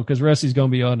hysterical because Rusty's going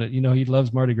to be on it. He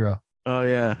loves Mardi Gras. Oh,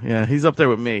 yeah. Yeah, he's up there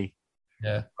with me.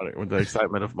 Yeah. With the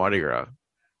excitement of Mardi Gras.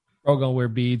 We're all going to wear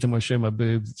beads. I'm going to show my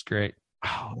boobs. It's great.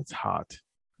 Oh, it's hot.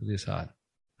 It is hot.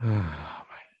 Oh,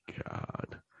 my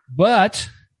God. But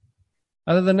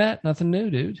other than that, nothing new,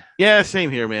 dude. Yeah,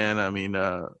 same here, man. I mean,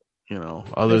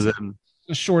 other than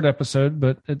a short episode,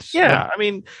 but it's I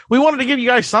mean, we wanted to give you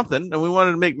guys something, and we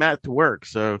wanted to make Matt to work,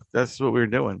 so that's what we were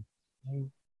doing.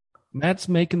 Matt's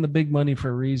making the big money for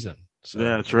a reason. So.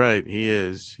 Yeah, that's right. He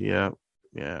is. Yeah.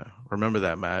 Remember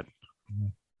that, Matt. Mm-hmm.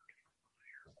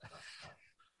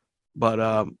 But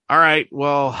all right.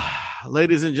 Well,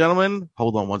 ladies and gentlemen,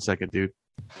 hold on one second, dude.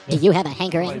 Do you have a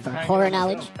hankering for horror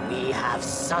knowledge? We have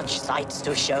such sights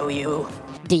to show you.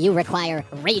 Do you require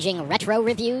raging retro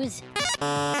reviews?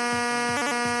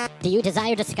 Do you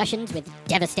desire discussions with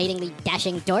devastatingly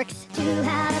dashing dorks?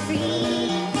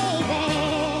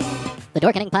 The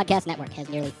Dorkening Podcast Network has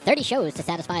nearly 30 shows to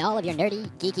satisfy all of your nerdy,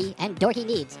 geeky, and dorky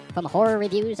needs, from horror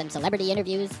reviews and celebrity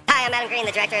interviews. Hi, I'm Adam Green,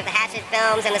 the director of the Hatchet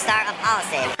films and the star of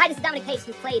Allison. Hi, this is Dominic Pace,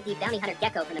 who played the bounty hunter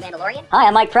Gecko from The Mandalorian. Hi,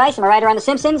 I'm Mike Price. I'm a writer on The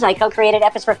Simpsons. I co-created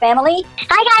F is for Family.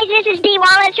 Hi, guys. This is Dee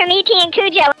Wallace from E.T. and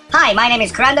Cujo. Hi, my name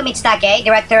is Kurando Mitsutake,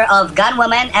 director of Gun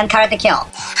Woman and Karate Kill.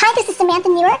 Hi, this is Samantha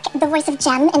Newark, the voice of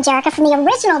Jem and Jerrica from the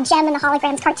original Jem and the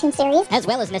Holograms cartoon series. As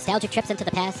well as nostalgic trips into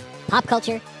the past, pop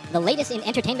culture, the latest in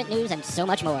entertainment news, and so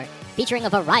much more. Featuring a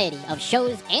variety of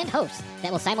shows and hosts that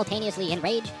will simultaneously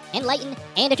enrage, enlighten,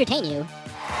 and entertain you.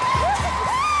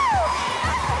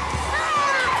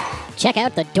 Check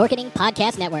out the Dorkening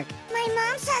Podcast Network. My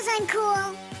mom says I'm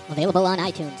cool. Available on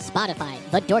iTunes, Spotify,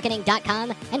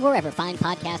 thedorkening.com, and wherever fine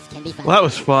podcasts can be found. Well, that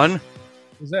was fun.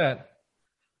 Who's that?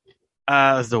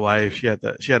 That's the wife. She had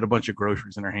a bunch of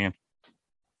groceries in her hand.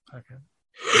 Okay.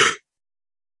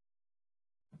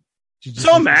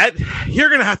 So, Matt, you're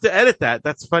going to have to edit that.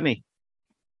 That's funny.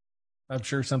 I'm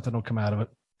sure something will come out of it.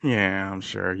 Yeah, I'm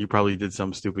sure. You probably did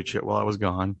some stupid shit while I was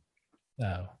gone.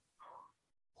 No.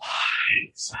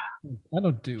 Lies. I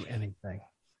don't do anything.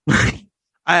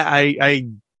 I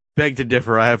beg to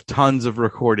differ. I have tons of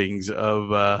recordings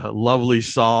of lovely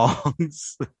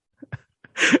songs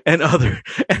and other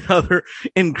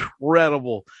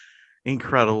incredible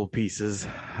pieces.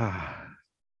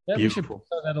 Yeah, we should pull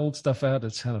that old stuff out.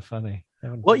 It's kind of funny.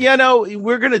 Well, yeah, no,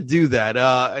 we're gonna do that.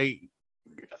 I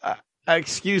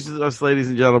excuse us, ladies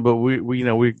and gentlemen, but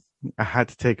I had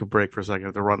to take a break for a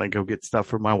second to run and go get stuff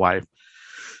for my wife.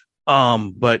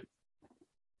 But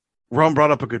Ron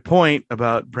brought up a good point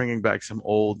about bringing back some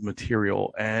old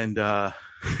material, and I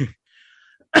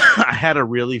had a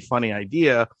really funny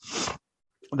idea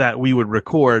that we would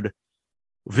record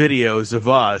videos of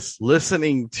us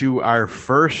listening to our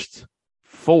first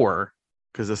 4,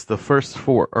 because it's the first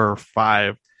 4 or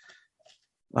 5.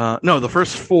 The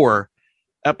first 4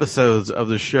 episodes of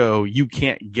the show you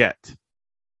can't get.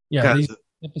 Yeah, these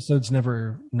episodes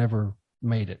never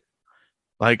made it.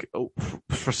 Like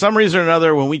for some reason or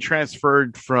another, when we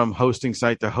transferred from hosting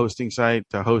site to hosting site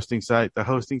to hosting site to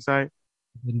hosting site,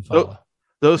 didn't follow.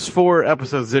 Those 4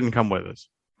 episodes didn't come with us.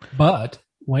 But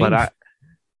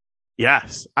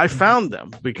yes, I found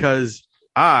them because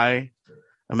I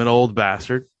am an old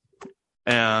bastard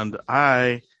and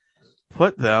I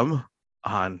put them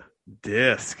on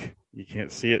disc. You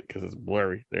can't see it because it's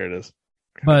blurry. There it is.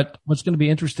 But what's going to be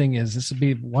interesting is this will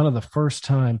be one of the first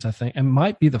times, I think, and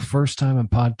might be the first time in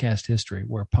podcast history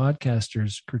where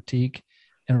podcasters critique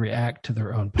and react to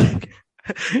their own podcast.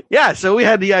 Yeah, so we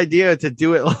had the idea to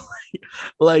do it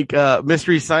like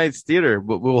Mystery Science Theater,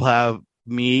 but we'll have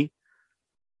me,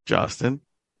 Justin,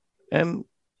 and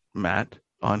Matt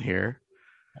on here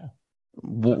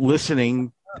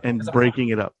listening and breaking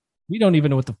it up. We don't even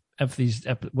know what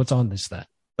what's on this that.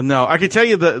 No, I can tell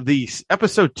you the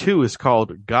episode 2 is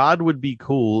called "God Would Be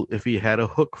Cool If He Had a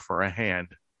Hook for a Hand."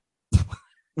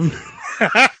 Wait.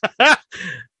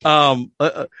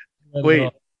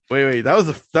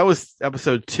 That was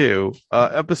episode 2.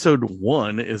 Episode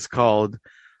 1 is called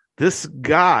 "This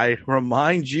Guy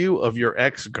Reminds You of Your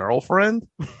Ex-Girlfriend."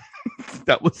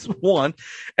 That was 1,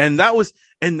 and that was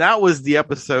the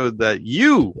episode that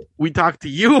we talked to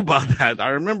you about that. I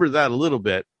remember that a little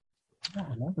bit. I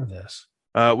don't remember this.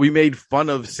 We made fun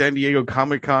of San Diego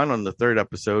Comic-Con on the 3rd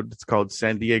episode. It's called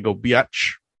San Diego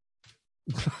Biatch.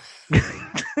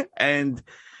 And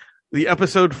the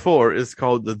episode 4 is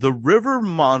called The River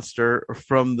Monster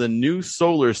from the New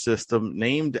Solar System,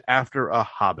 named after a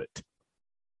hobbit.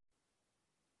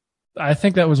 I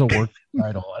think that was a work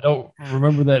title. I don't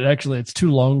remember that. Actually, it's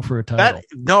too long for a title.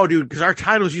 No, dude, because our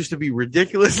titles used to be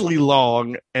ridiculously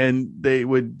long, and they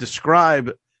would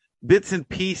describe bits and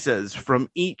pieces from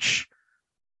each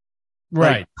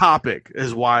topic.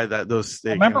 Is why those.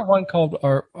 I remember one called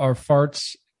 "Our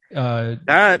Farts."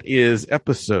 That is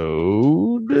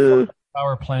episode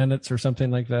Our Planets or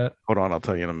something like that. Hold on, I'll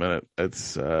tell you in a minute.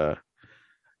 It's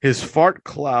his fart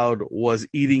cloud was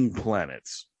eating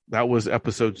planets. That was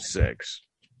episode 6.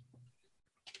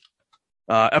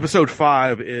 Episode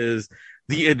 5 is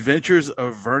The Adventures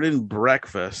of Vernon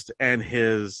Breakfast and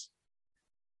his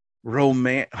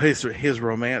romance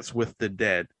with the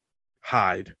dead,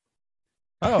 Hyde.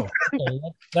 Oh, okay.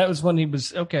 That was when he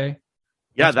was okay.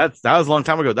 Yeah, that was a long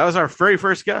time ago. That was our very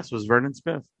first guest, was Vernon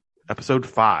Smith. Episode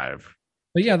 5.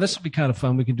 But yeah, this would be kind of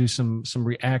fun. We can do some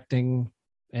reacting,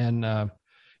 and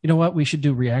you know what? We should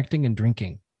do reacting and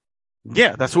drinking.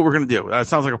 Yeah, that's what we're going to do. That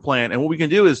sounds like a plan. And what we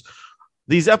can do is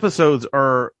these episodes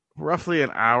are roughly an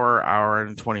hour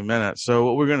and 20 minutes. So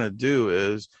what we're going to do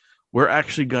is we're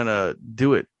actually going to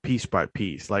do it piece by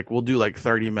piece. Like we'll do like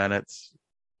 30 minutes.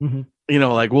 Mm-hmm. You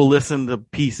know, like we'll listen to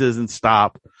pieces and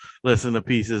stop, listen to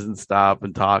pieces and stop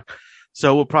and talk.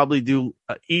 So we'll probably do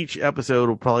each episode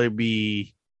will probably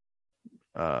be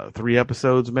 3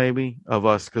 episodes maybe of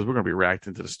us, because we're going to be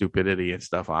reacting to the stupidity and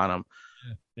stuff on them.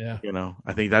 Yeah. You know,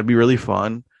 I think that'd be really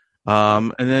fun.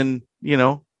 And then, you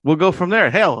know, we'll go from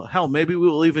there. Hell, maybe we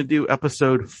will even do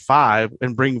episode 5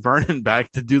 and bring Vernon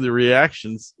back to do the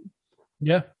reactions.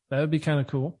 Yeah, that would be kind of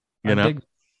cool. You know?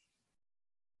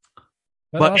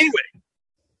 But anyway,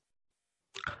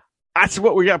 that's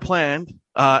what we got planned.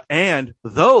 And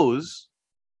those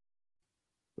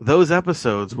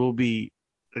episodes will be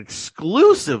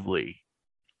exclusively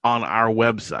on our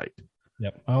website.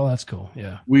 Yep. Oh, that's cool.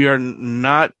 Yeah. We are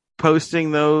not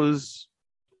posting those.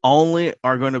 Only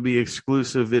are going to be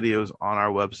exclusive videos on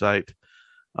our website.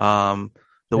 The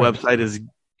website is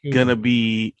going to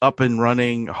be up and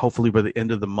running hopefully by the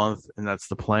end of the month, and that's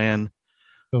the plan.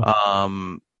 Cool.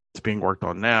 It's being worked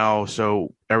on now,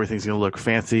 so everything's going to look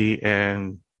fancy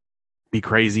and be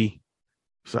crazy.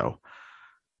 So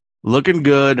looking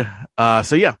good.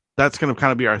 So yeah, that's going to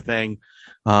kind of be our thing.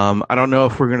 I don't know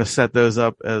if we're going to set those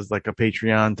up as like a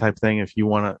Patreon type thing. If you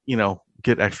want to, you know,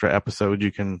 get extra episodes,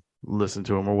 you can listen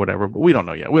to them or whatever, but we don't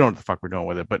know yet. We don't know what the fuck we're doing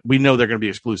with it, but we know they're going to be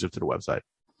exclusive to the website.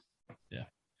 Yeah.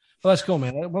 Well, that's cool,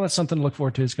 man. Well, that's something to look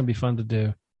forward to. It's going to be fun to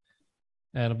do.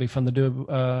 And it'll be fun to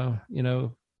do, you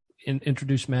know,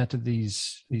 introduce Matt to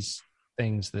these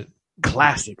things that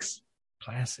classics,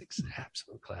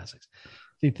 absolute classics.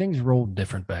 See, things rolled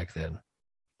different back then.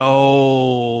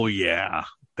 Oh yeah.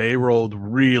 They rolled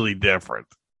really different.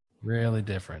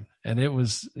 And it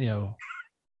was, you know,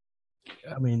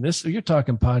 I mean, you're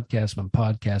talking podcast when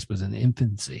podcast was in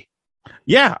infancy.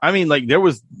 Yeah. I mean, like there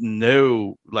was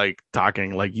no like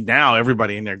talking, like now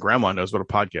everybody and their grandma knows what a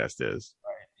podcast is.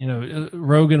 Right. You know,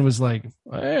 Rogan was like,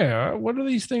 hey, what are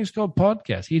these things called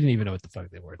podcasts? He didn't even know what the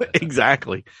fuck they were.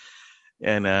 Exactly.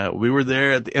 And we were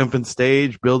there at the infant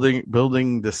stage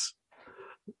building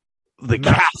the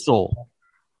castle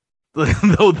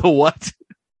The what?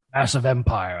 Massive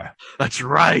empire. That's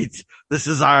right. This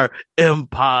is our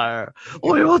empire.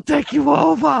 We will take you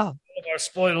over. All of our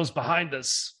spoils behind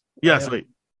us. Yes, wait.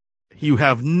 You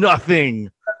have nothing.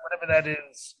 Whatever that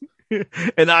is.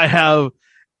 And I have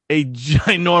a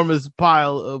ginormous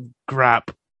pile of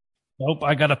crap. Nope,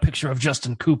 I got a picture of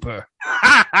Justin Cooper.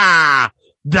 Ha ha!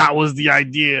 That was the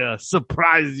idea.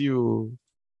 Surprise you.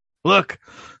 Look,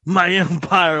 my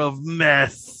empire of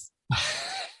mess.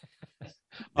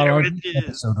 There it is.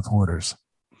 Episode of Hoarders.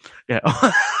 Yeah.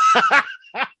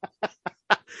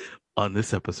 On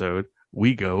this episode,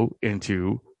 we go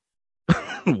into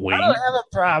Wayne. I don't have a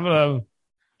problem.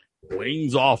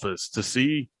 Wayne's office to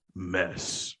see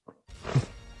mess.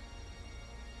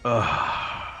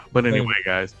 But anyway,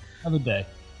 guys. Have a day.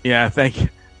 Yeah, thank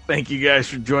you guys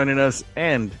for joining us.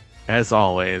 And as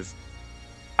always,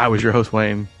 I was your host,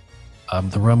 Wayne. I'm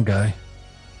the rum guy.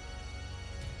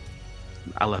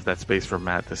 I left that space for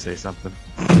Matt to say something.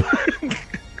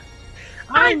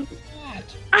 I'm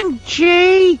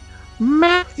J.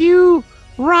 Matthew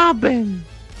Robin.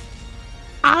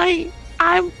 I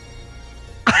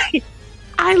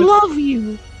love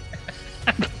you.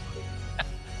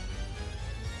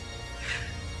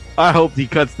 I hope he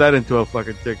cuts that into a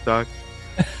fucking TikTok.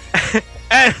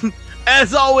 And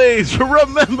as always,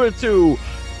 remember to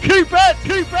keep it.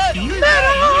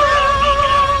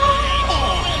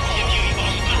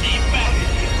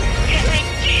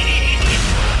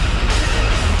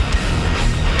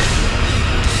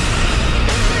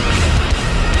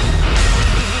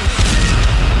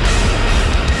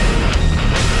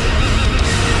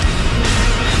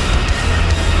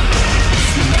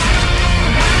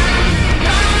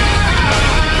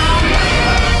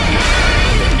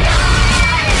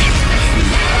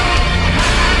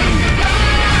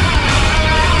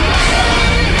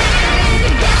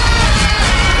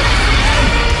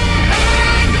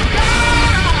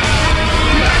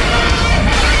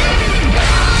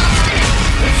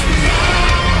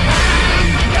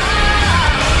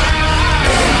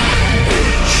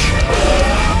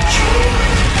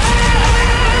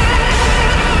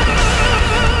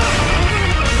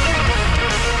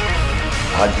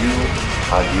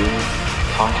 Adieu,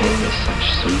 parting with such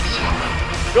sweet sorrow.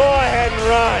 Go ahead and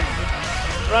run.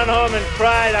 Run home and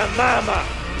cry to mama.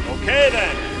 Okay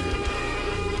then.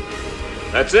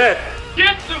 That's it.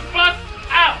 Get the fuck